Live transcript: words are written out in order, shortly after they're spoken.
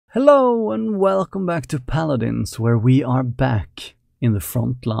Hello and welcome back to Paladins, where we are back in the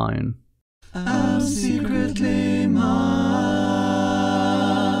front line.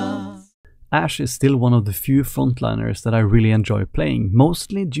 Ashe is still one of the few frontliners that I really enjoy playing,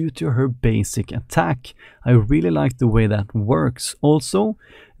 mostly due to her basic attack. I really like the way that works. Also,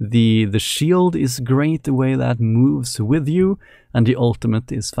 the shield is great, the way that moves with you, and the ultimate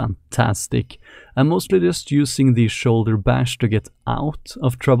is fantastic. I'm mostly just using the shoulder bash to get out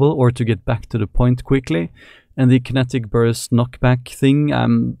of trouble or to get back to the point quickly, and the kinetic burst knockback thing,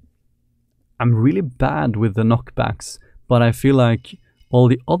 I'm really bad with the knockbacks, but I feel like all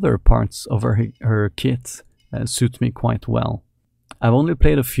the other parts of her kit suit me quite well. I've only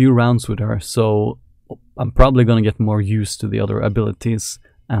played a few rounds with her, so I'm probably gonna get more used to the other abilities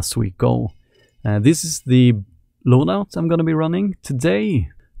as we go. This is the loadout I'm gonna be running. Today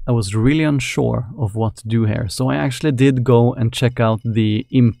I was really unsure of what to do here, so I actually did go and check out the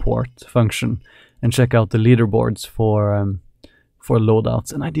import function and check out the leaderboards for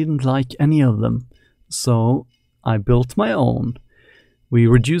loadouts, and I didn't like any of them, so I built my own. We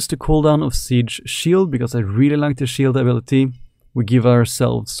reduced the cooldown of Siege Shield because I really like the shield ability. We give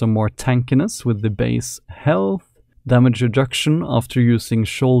ourselves some more tankiness with the base health. Damage reduction after using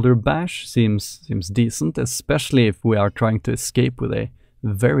Shoulder Bash seems decent, especially if we are trying to escape with a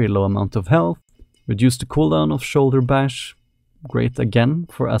very low amount of health. Reduce the cooldown of Shoulder Bash, great again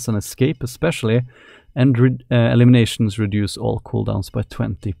for as an escape especially. And eliminations reduce all cooldowns by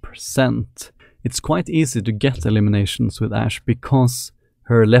 20%. It's quite easy to get eliminations with Ashe because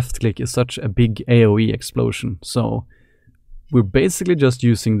her left click is such a big AoE explosion, so we're basically just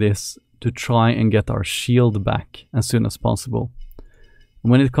using this to try and get our shield back as soon as possible.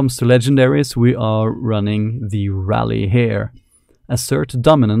 When it comes to legendaries, we are running the Rally here. Assert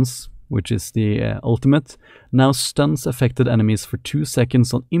Dominance, which is the ultimate, now stuns affected enemies for 2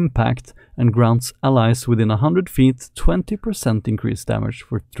 seconds on impact and grants allies within 100 feet 20% increased damage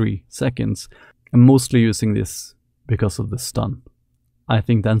for 3 seconds. I'm mostly using this because of the stun. I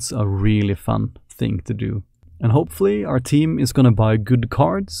think that's a really fun thing to do. And hopefully our team is gonna buy good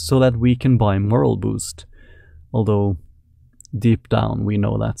cards so that we can buy moral boost. Although deep down we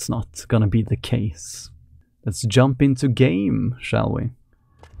know that's not gonna be the case. Let's jump into game, shall we?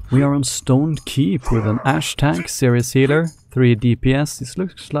 We are on Stoned Keep with an Ashe tank, Series Healer, 3 DPS. This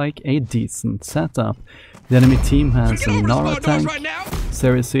looks like a decent setup. The enemy team has a Nara tank,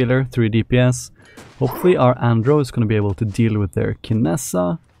 Series Healer, 3 DPS. Hopefully our Andro is going to be able to deal with their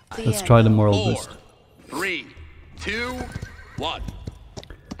Kinessa. Let's try the moral boost. 3, 2, 1.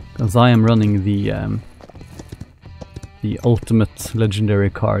 Because I am running the ultimate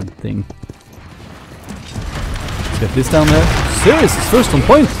legendary card thing. Let's get this down there. Sirius is first on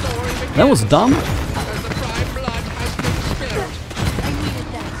point! That was dumb.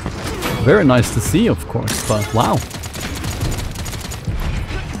 Very nice to see, of course, but wow.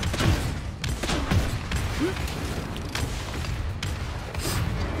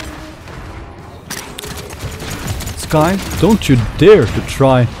 Guy, don't you dare to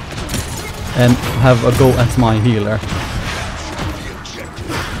try and have a go at my healer.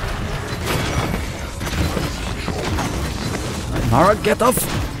 Nara, get off!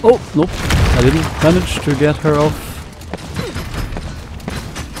 Oh, nope, I didn't manage to get her off.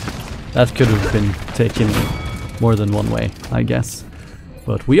 That could have been taken more than one way, I guess.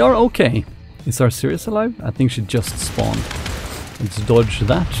 But we are okay. Is our Sirius alive? I think she just spawned. Let's dodge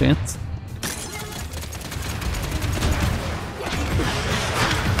that shit.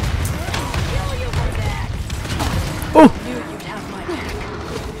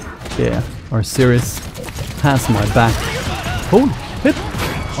 Yeah, our Sirius has my back. Oh, hit!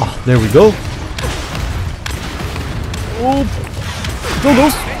 Oh, there we go. Oh, go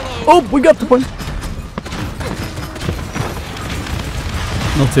goes! Oh, we got the point.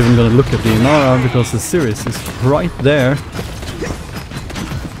 Not even gonna look at the Inara because the Sirius is right there.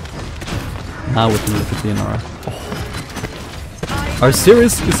 Now we can look at the Inara. Oh. Our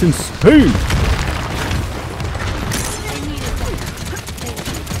Sirius is insane!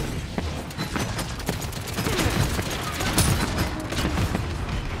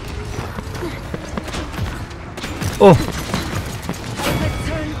 Oh,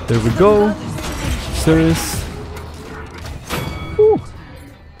 there we go. Sirius. Ooh,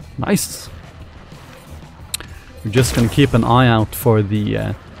 nice. We're just gonna keep an eye out for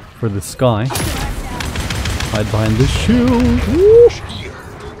the sky. Hide behind the shield. Woo.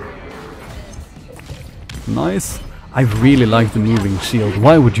 Nice. I really like the moving shield.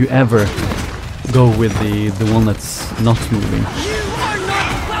 Why would you ever go with the one that's not moving? You are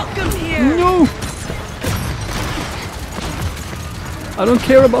not welcome here. No. I don't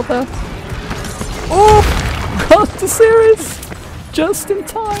care about that. Oh! Got the series! Just in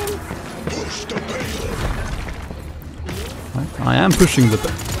time! I am pushing the...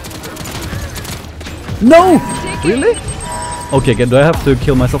 No! Really? Okay, do I have to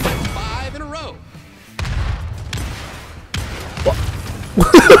kill myself? 5 in a row. What?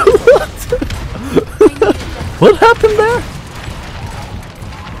 What happened there?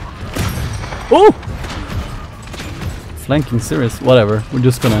 Oh! Flanking series. Whatever. We're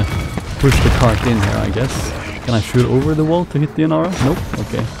just gonna push the cart in here, I guess. Can I shoot over the wall to hit the Inara? Nope.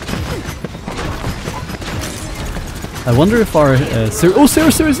 Okay. I wonder if our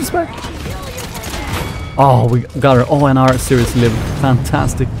Series is back. Oh, we got her. Oh, and our Series lived.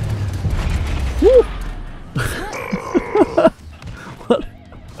 Fantastic. Woo! What?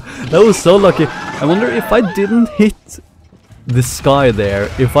 That was so lucky. I wonder if I didn't hit the sky there,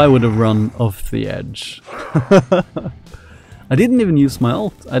 if I would have run off the edge. I didn't even use my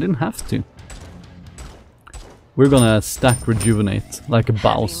ult. I didn't have to. We're gonna stack rejuvenate like a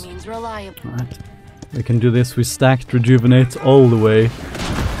boss. Alright. We can do this. We stacked rejuvenate all the way.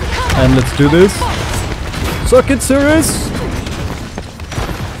 And let's do this. Suck it, Series!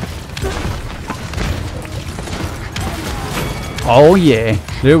 Oh yeah.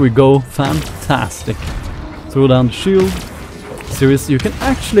 There we go. Fantastic. Throw down the shield. Series, you can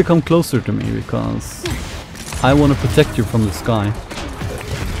actually come closer to me because I want to protect you from the sky.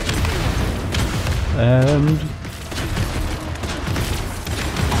 And...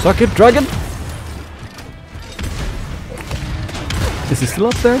 Suck it, dragon! Is he still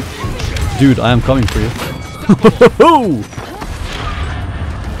up there? Dude, I am coming for you.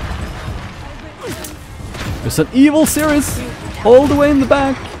 There's an evil Series all the way in the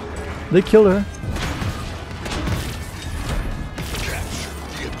back. They kill her.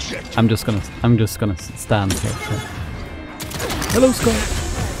 I'm just gonna stand here. Hello, Sky.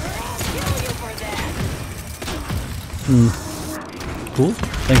 Cool.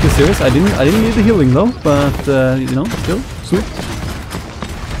 Thank you, Series. I didn't need the healing though, but you know, still sweet.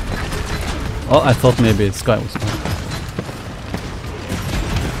 Oh, I thought maybe Sky was fine.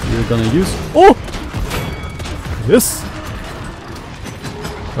 You're gonna use... Oh! Yes!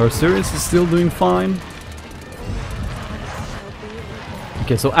 Our Series is still doing fine.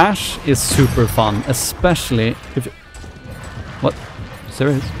 Okay, so Ashe is super fun, especially if... What?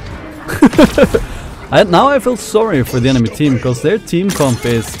 Serious? Now I feel sorry for the enemy team, because their team comp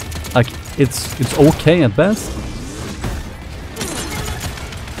is... like, it's okay at best.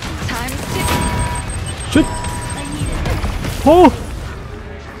 Shit! Oh!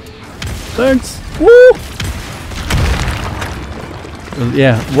 Thanks! Woo! Well,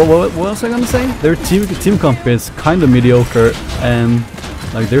 yeah, what was I gonna say? Their team comp is kinda mediocre, and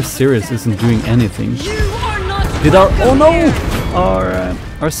like their Series isn't doing anything. Did our... Oh no!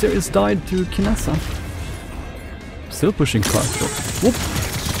 Our Series died to Kinessa. Still pushing cards though. Whoop!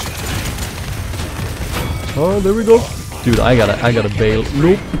 Oh, there we go. Dude, I gotta bail.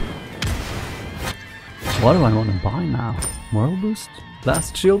 Nope. What do I want to buy now? Moral boost?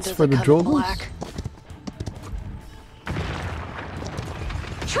 Blast shields for the Drogos?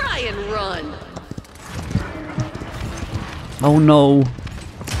 Try and run. Oh no.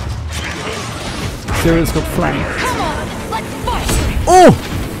 Series got flanked. Come on, let's fight. Oh!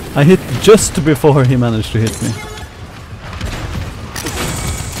 I hit just before he managed to hit me.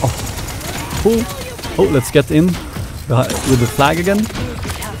 Oh. Cool. Oh, let's get in with the flag again.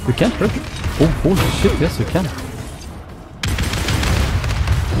 You can't hurt it. Oh, holy shit, yes you can.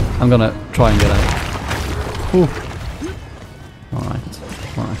 I'm gonna try and get out. Ooh. Alright,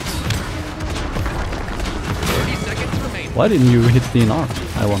 alright. 30 seconds remaining. Why didn't you hit the NR,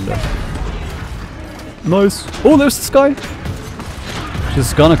 I wonder? Nice. Oh, there's the Sky.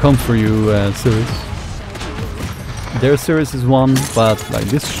 She's gonna come for you, Series. Their Series is one, but like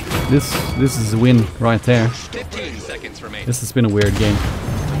this is a win right there. 15 seconds remaining. This has been a weird game.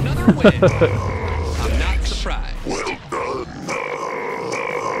 Another win. I'm not surprised.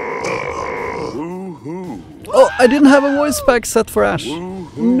 Oh, I didn't have a voice pack set for Ashe.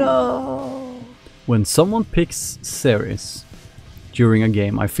 No. When someone picks Series during a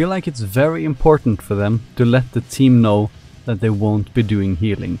game, I feel like it's very important for them to let the team know that they won't be doing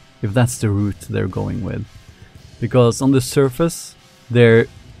healing, if that's the route they're going with. Because on the surface, their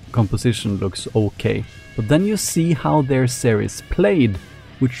composition looks okay. But then you see how their Series played,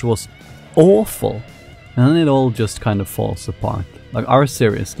 which was awful. And then it all just kind of falls apart. Like our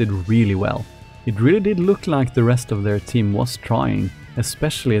Series did really well. It really did look like the rest of their team was trying,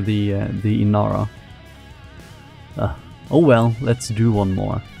 especially the Inara. Oh well, let's do one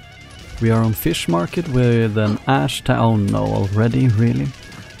more. We are on fish market with an ash tank. Oh no, already? Really?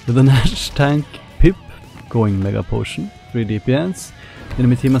 With an ash tank, Pip, going mega potion, 3 DPS.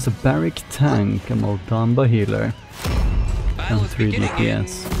 Enemy team has a barrack tank, a Moldamba healer, and 3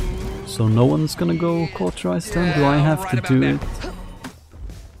 DPS. So no one's gonna go cauterize then? Do I have to do it?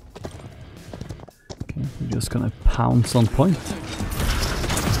 Okay, we're just gonna pounce on point.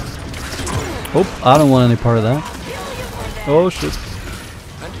 Oh, I don't want any part of that. Oh shit.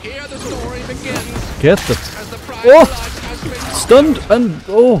 And here the story begins. Get the... As the prize Oh! has been Stunned and...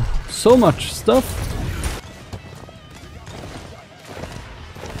 oh, so much stuff.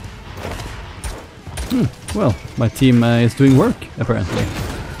 Well, my team is doing work, apparently.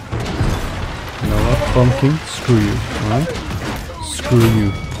 You know what, pumpkin? Screw you, alright? Screw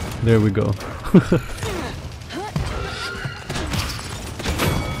you. There we go.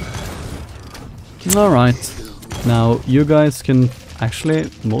 Alright. Now, you guys can... actually,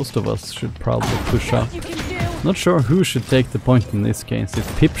 most of us should probably push up. Not sure who should take the point in this case. If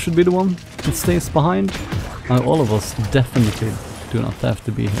Pip should be the one that stays behind. All of us definitely do not have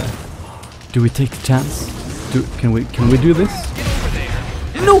to be here. Do we take the chance? Can we do this?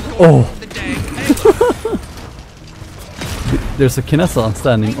 No! Oh! There's a Kinessa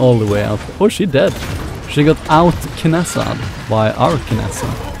standing all the way out. Oh, she dead. She got out Kinessa'd by our Kinessa.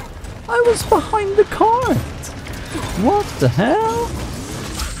 I was behind the cart! What the hell?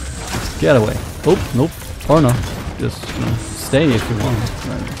 Get away. Oh, nope. Or not. Just stay if you want.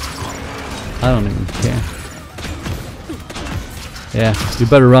 I don't even care. Yeah, you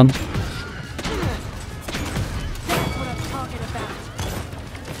better run.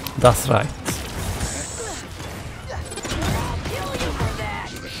 That's right.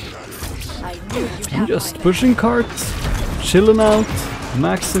 I'm just pushing carts, chilling out,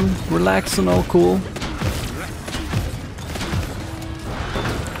 maxing, relaxing, all cool.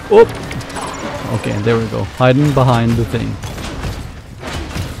 Oh! Okay, there we go. Hiding behind the thing.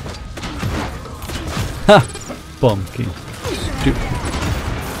 Ha! Bumpkin.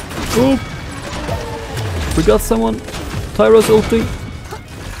 Oh! We got someone. Tyra's ulting.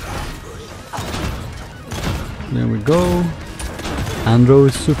 There we go. Andrew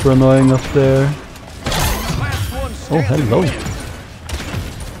is super annoying up there. Oh, hello.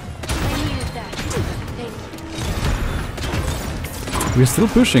 We're still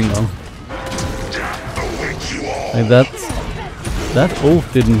pushing though. Like that ult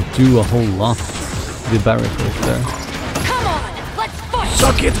didn't do a whole lot. The barrack ult there. Come on, let's fight.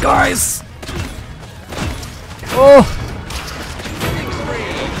 Suck it, guys! Oh!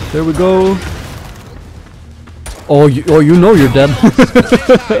 There we go. Oh, you know you're dead.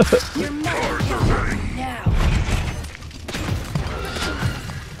 You're not now.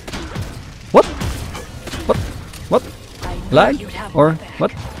 What? What? Lag? Or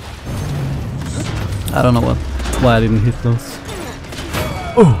what? I don't know why I didn't hit those.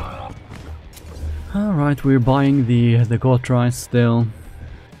 Oh! Alright, we're buying the cauterize still.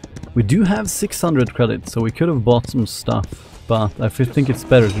 We do have 600 credits, so we could have bought some stuff, but I think it's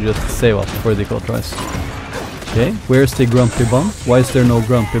better to just save up for the cauterize. Okay, where's the grumpy bomb? Why is there no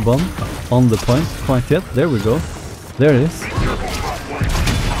grumpy bomb on the point quite yet? There we go. There it is.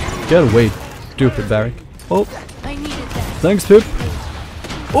 Get away, stupid barrack. Oh, I needed that. thanks, Pip.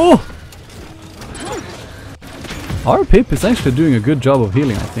 Oh! Our Pip is actually doing a good job of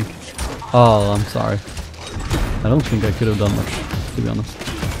healing, I think. Oh, I'm sorry. I don't think I could have done much, to be honest.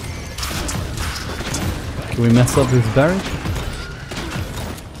 Can we mess up this barrack?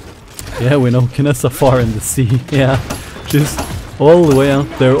 Yeah, we know Kinessa far in the sea. Yeah, she's all the way out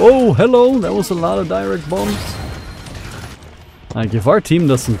there. Oh, hello! That was a lot of direct bombs. Like, if our team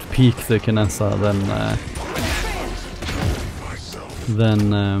doesn't peek the Kinessa,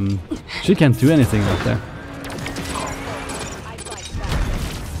 then she can't do anything out there.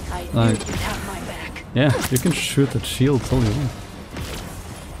 Like, yeah, you can shoot at shields all you want.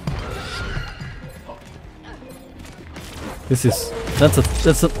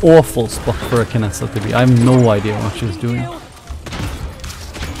 That's an awful spot for a Kinessa to be. I have no idea what she's doing.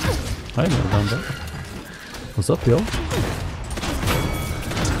 Hi there, down there. What's up, yo?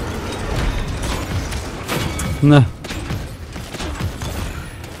 Nah.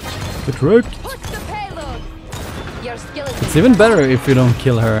 Get wrecked. It's even better if you don't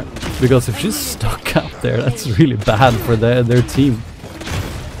kill her, because if she's stuck out there, that's really bad for their team.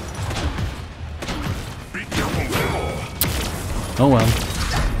 Oh well.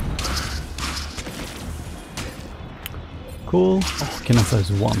 Cool. Oh, Kinessa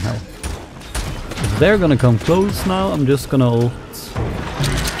is 1 health. If they're gonna come close now, I'm just gonna ult.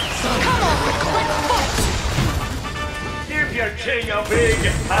 Give your king a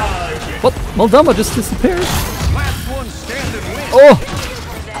What? Moldava just disappeared? Last one standing wins. Oh!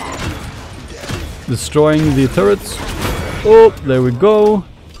 Destroying the turrets. Oh, there we go.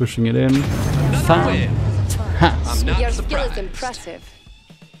 Pushing it in. I'm Fantastic. not Your skill surprised. is impressive.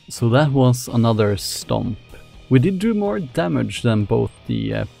 So that was another stomp. We did do more damage than both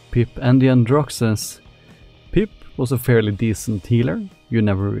the Pip and the Androxus. Pip was a fairly decent healer. You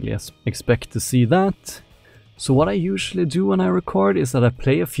never really expect to see that. So what I usually do when I record is that I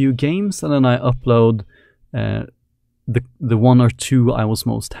play a few games and then I upload the one or two I was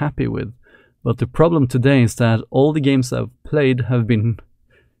most happy with. But the problem today is that all the games I've played have been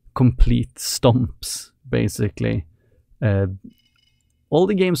complete stomps, basically. All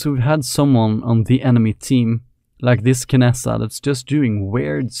the games we've had someone on the enemy team, like this Kinessa, that's just doing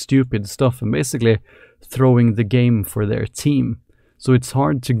weird, stupid stuff and basically throwing the game for their team. So it's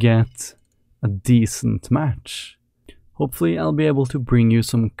hard to get a decent match. Hopefully I'll be able to bring you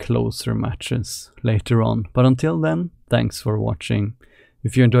some closer matches later on. But until then, thanks for watching.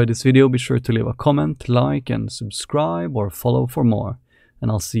 If you enjoyed this video, be sure to leave a comment, like and subscribe or follow for more.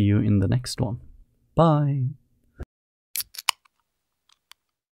 And I'll see you in the next one. Bye!